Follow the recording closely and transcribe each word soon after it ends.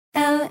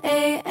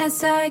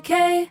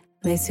LASIK,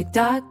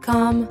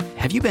 LASIK.com.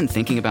 Have you been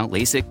thinking about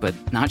LASIK but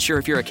not sure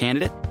if you're a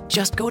candidate?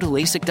 Just go to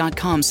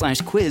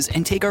LASIK.com/quiz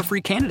and take our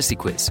free candidacy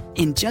quiz.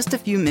 In just a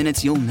few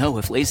minutes, you'll know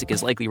if LASIK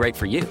is likely right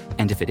for you.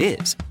 And if it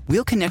is,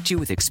 we'll connect you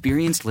with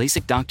experienced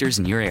LASIK doctors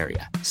in your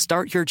area.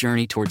 Start your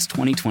journey towards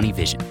 20/20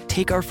 vision.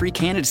 Take our free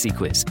candidacy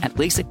quiz at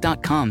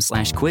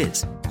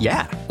LASIK.com/quiz.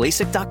 Yeah,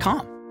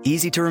 LASIK.com.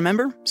 Easy to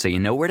remember, so you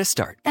know where to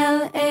start.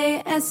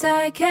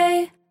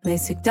 LASIK,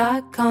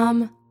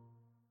 LASIK.com.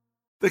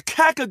 The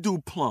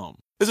Kakadu plum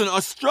is an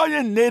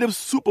Australian native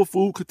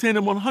superfood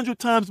containing 100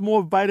 times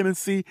more vitamin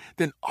C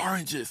than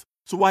oranges.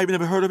 So why have you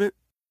never heard of it?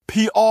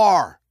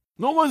 PR.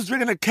 No one's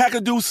drinking a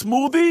Kakadu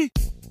smoothie?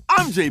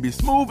 I'm JB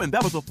Smoove, and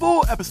that was a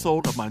full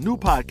episode of my new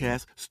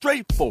podcast,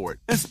 Straightforward,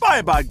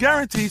 inspired by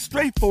guaranteed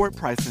straightforward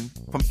pricing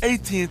from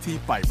AT&T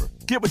Fiber.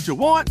 Get what you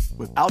want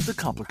without the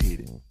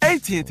complicated.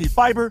 AT&T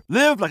Fiber,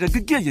 live like a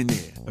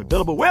gigillionaire.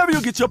 Available wherever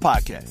you get your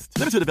podcasts.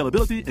 Limited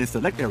availability in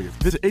select areas.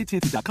 Visit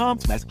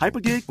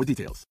AT&T.com/hypergig for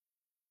details.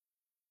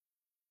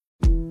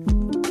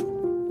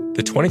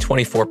 The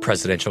 2024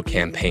 presidential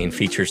campaign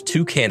features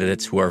two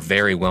candidates who are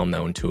very well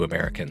known to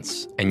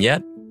Americans. And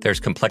yet, there's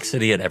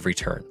complexity at every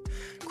turn.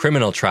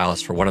 Criminal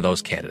trials for one of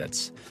those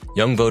candidates.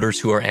 Young voters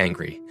who are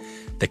angry.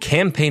 The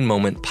Campaign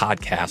Moment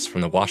podcast from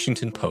the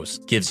Washington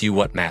Post gives you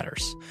what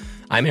matters.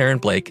 I'm Aaron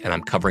Blake, and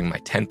I'm covering my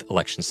 10th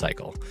election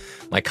cycle.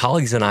 My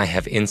colleagues and I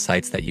have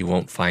insights that you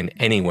won't find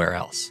anywhere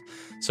else.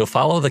 So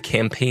follow The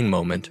Campaign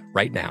Moment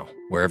right now,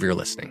 wherever you're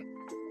listening.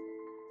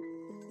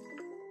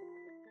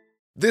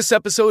 This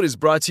episode is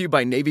brought to you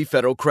by Navy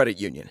Federal Credit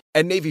Union.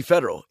 At Navy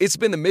Federal, it's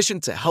been the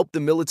mission to help the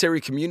military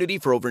community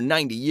for over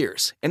 90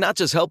 years. And not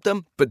just help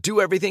them, but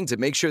do everything to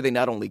make sure they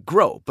not only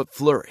grow, but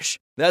flourish.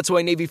 That's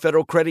why Navy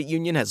Federal Credit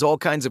Union has all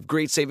kinds of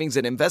great savings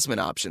and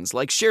investment options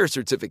like share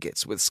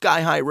certificates with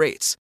sky-high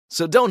rates.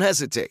 So don't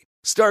hesitate.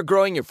 Start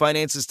growing your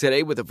finances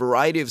today with a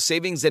variety of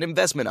savings and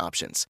investment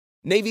options.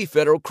 Navy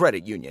Federal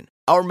Credit Union.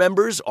 Our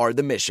members are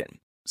the mission.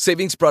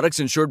 Savings products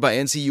insured by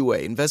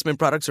NCUA. Investment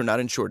products are not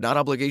insured, not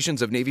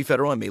obligations of Navy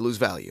Federal and may lose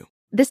value.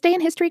 This Day in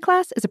History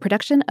Class is a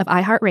production of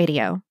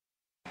iHeartRadio.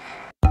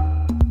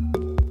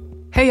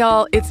 Hey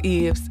y'all, it's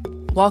Eves.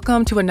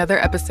 Welcome to another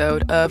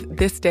episode of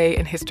This Day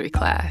in History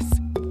Class.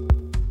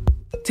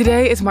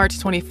 Today is March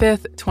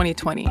 25th,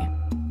 2020.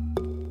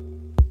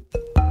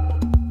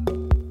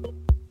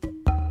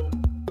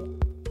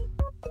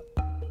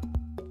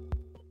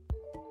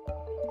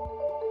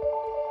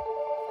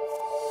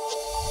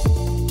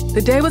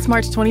 The day was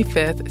March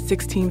 25th,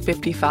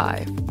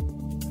 1655.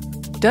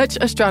 Dutch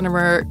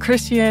astronomer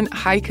Christian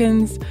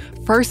Huygens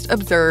first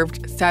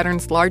observed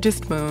Saturn's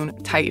largest moon,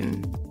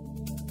 Titan.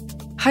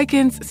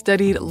 Huygens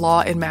studied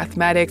law and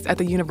mathematics at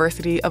the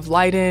University of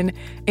Leiden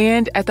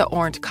and at the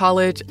Orange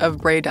College of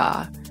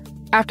Breda.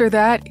 After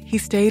that, he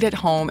stayed at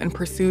home and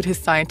pursued his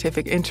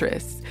scientific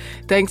interests,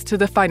 thanks to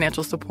the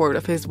financial support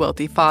of his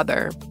wealthy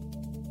father.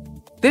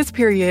 This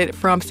period,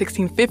 from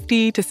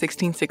 1650 to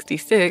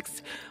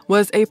 1666,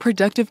 was a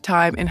productive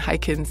time in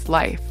Huygens'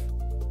 life.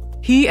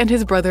 He and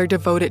his brother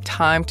devoted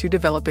time to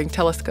developing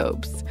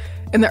telescopes.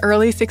 In the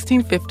early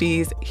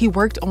 1650s, he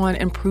worked on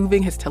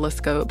improving his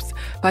telescopes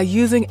by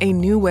using a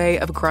new way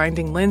of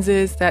grinding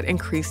lenses that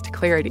increased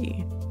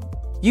clarity.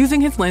 Using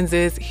his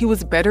lenses, he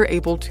was better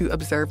able to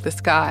observe the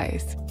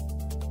skies.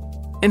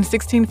 In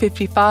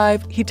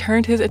 1655, he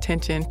turned his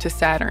attention to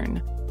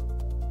Saturn.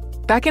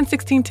 Back in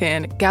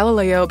 1610,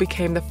 Galileo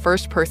became the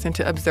first person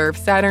to observe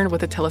Saturn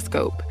with a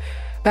telescope.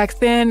 Back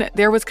then,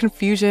 there was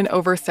confusion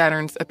over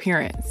Saturn's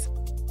appearance.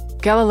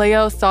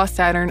 Galileo saw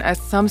Saturn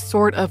as some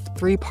sort of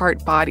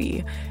three-part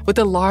body, with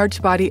a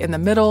large body in the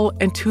middle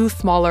and two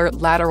smaller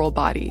lateral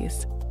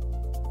bodies.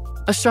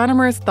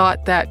 Astronomers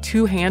thought that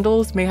two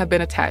handles may have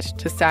been attached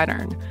to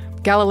Saturn.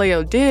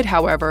 Galileo did,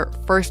 however,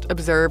 first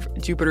observe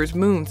Jupiter's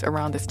moons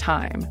around this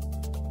time.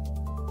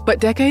 But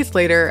decades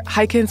later,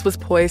 Huygens was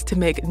poised to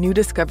make new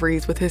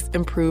discoveries with his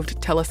improved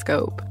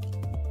telescope.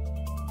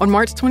 On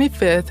March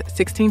 25,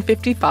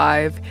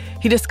 1655,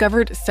 he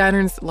discovered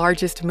Saturn's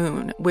largest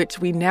moon, which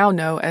we now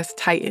know as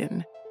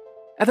Titan.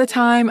 At the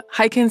time,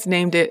 Huygens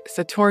named it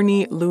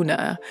Saturni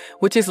Luna,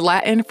 which is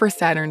Latin for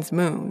Saturn's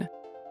moon.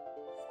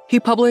 He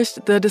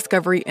published the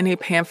discovery in a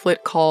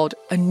pamphlet called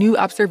A New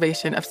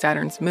Observation of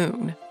Saturn's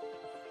Moon.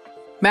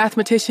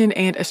 Mathematician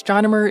and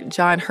astronomer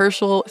John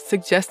Herschel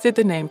suggested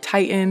the name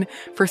Titan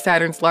for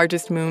Saturn's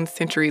largest moon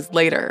centuries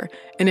later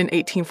in an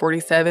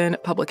 1847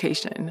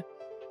 publication.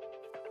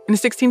 In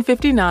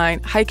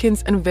 1659,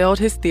 Huygens unveiled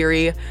his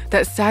theory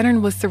that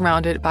Saturn was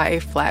surrounded by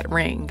a flat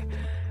ring.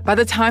 By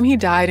the time he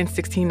died in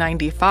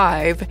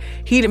 1695,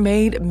 he'd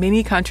made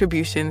many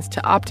contributions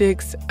to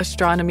optics,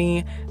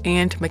 astronomy,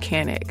 and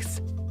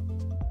mechanics.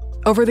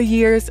 Over the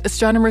years,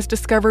 astronomers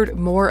discovered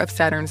more of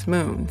Saturn's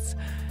moons.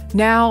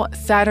 Now,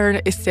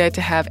 Saturn is said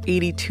to have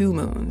 82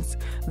 moons,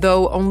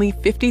 though only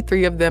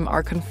 53 of them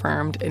are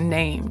confirmed and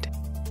named.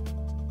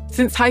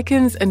 Since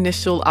Huygens'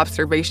 initial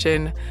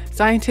observation,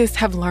 scientists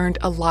have learned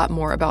a lot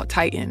more about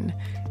Titan.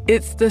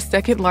 It's the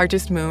second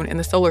largest moon in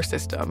the solar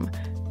system.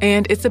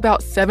 and it's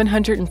about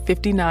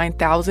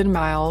 759,000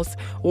 miles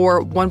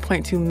or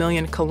 1.2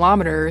 million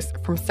kilometers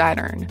from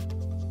Saturn.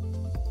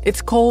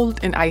 It's cold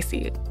and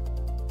icy.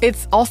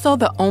 It's also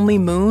the only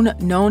moon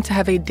known to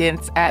have a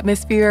dense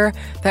atmosphere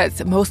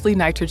that's mostly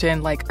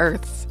nitrogen like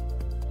Earth's.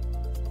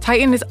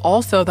 Titan is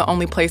also the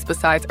only place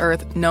besides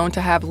Earth known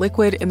to have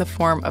liquid in the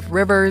form of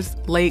rivers,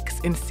 lakes,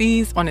 and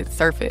seas on its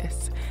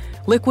surface.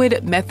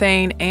 Liquid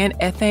methane and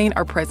ethane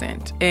are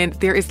present, and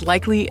there is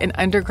likely an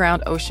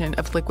underground ocean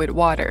of liquid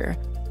water.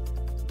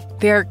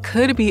 There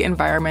could be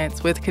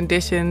environments with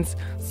conditions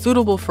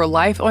suitable for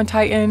life on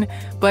Titan,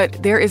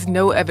 but there is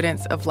no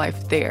evidence of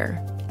life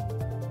there.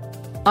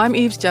 I'm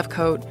Eves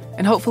Jeffcoat,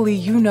 and hopefully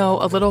you know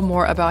a little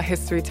more about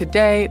history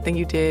today than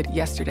you did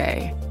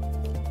yesterday.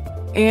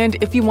 And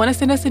if you want to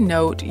send us a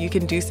note, you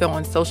can do so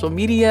on social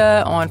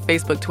media, on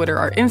Facebook, Twitter,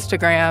 or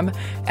Instagram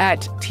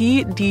at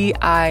TDIHC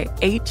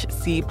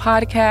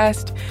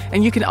Podcast.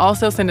 And you can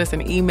also send us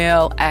an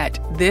email at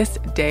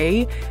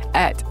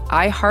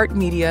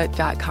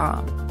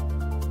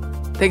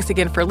thisday@iheartmedia.com. Thanks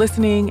again for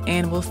listening,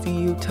 and we'll see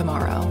you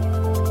tomorrow.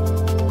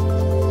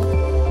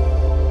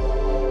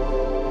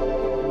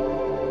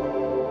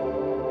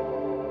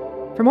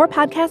 For more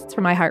podcasts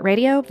from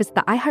iHeartRadio, visit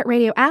the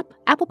iHeartRadio app,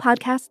 Apple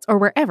Podcasts, or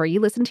wherever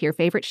you listen to your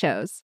favorite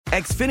shows.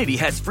 Xfinity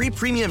has free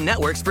premium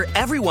networks for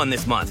everyone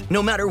this month,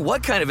 no matter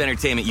what kind of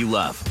entertainment you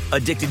love.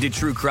 Addicted to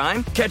true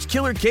crime? Catch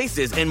killer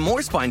cases and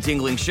more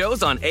spine-tingling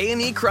shows on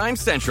A&E Crime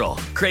Central.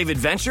 Crave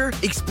adventure?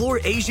 Explore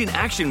Asian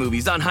action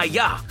movies on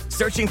Hi-Ya.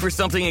 Searching for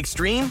something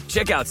extreme?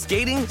 Check out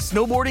skating,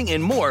 snowboarding,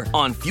 and more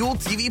on Fuel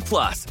TV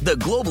Plus, the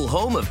global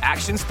home of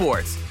action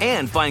sports.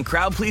 And find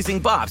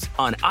crowd-pleasing bops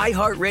on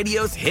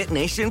iHeartRadio's Hit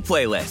Nation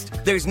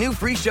playlist. There's new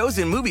free shows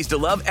and movies to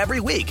love every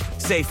week.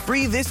 Say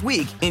free this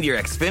week in your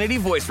Xfinity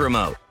voice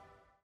remote.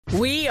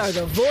 We are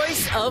the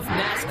voice of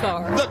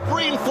NASCAR. The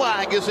green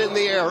flag is in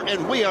the air,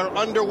 and we are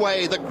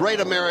underway. The Great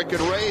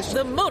American Race.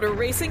 The Motor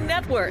Racing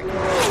Network.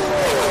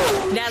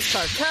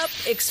 NASCAR Cup,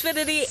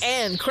 Xfinity,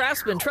 and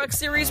Craftsman Truck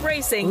Series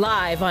Racing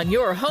live on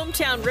your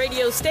hometown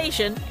radio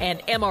station and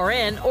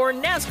MRN or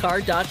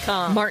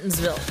NASCAR.com.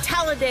 Martinsville,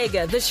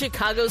 Talladega, the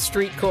Chicago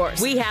Street Course.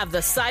 We have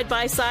the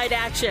side-by-side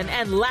action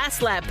and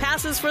last lap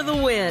passes for the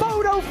win.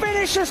 Photo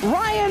finishes.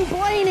 Ryan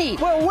Blaney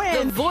will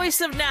win. The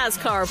voice of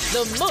NASCAR,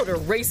 the Motor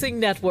Racing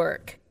Network.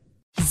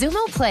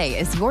 Xumo Play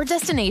is your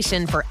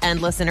destination for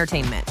endless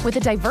entertainment. With a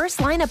diverse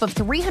lineup of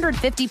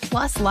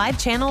 350-plus live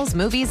channels,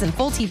 movies, and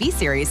full TV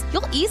series,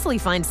 you'll easily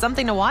find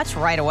something to watch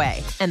right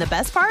away. And the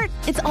best part?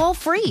 It's all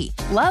free.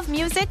 Love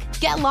music?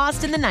 Get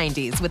lost in the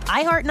 90s with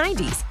iHeart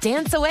 90s,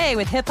 dance away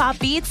with hip-hop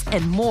beats,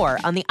 and more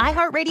on the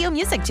iHeartRadio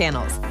music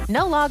channels.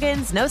 No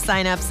logins, no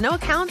signups, no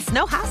accounts,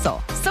 no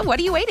hassle. So what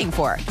are you waiting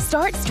for?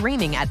 Start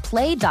streaming at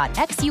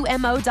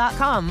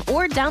play.xumo.com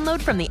or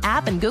download from the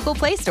app and Google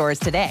Play stores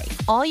today.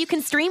 All you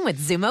can stream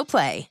with Xumo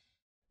Play.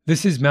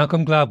 This is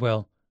Malcolm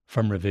Gladwell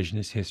from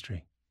Revisionist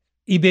History.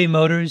 eBay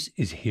Motors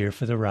is here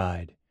for the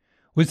ride.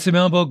 With some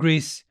elbow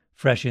grease,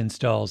 fresh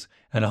installs,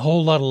 and a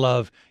whole lot of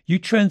love, you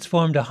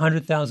transformed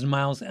 100,000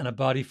 miles and a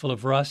body full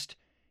of rust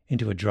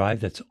into a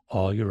drive that's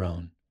all your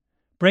own.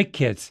 Brake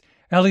kits,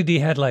 LED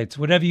headlights,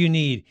 whatever you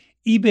need,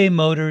 eBay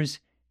Motors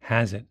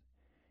has it.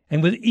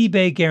 And with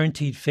eBay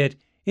Guaranteed Fit,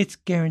 it's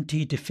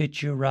guaranteed to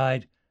fit your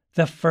ride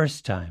the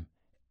first time,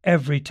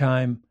 every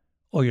time,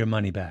 or your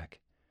money back.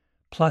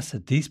 Plus,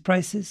 at these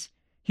prices,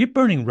 you're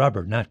burning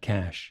rubber, not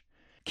cash.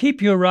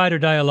 Keep your ride or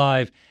die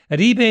alive at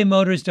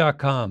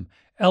ebaymotors.com.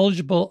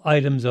 Eligible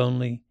items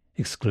only.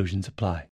 Exclusions apply.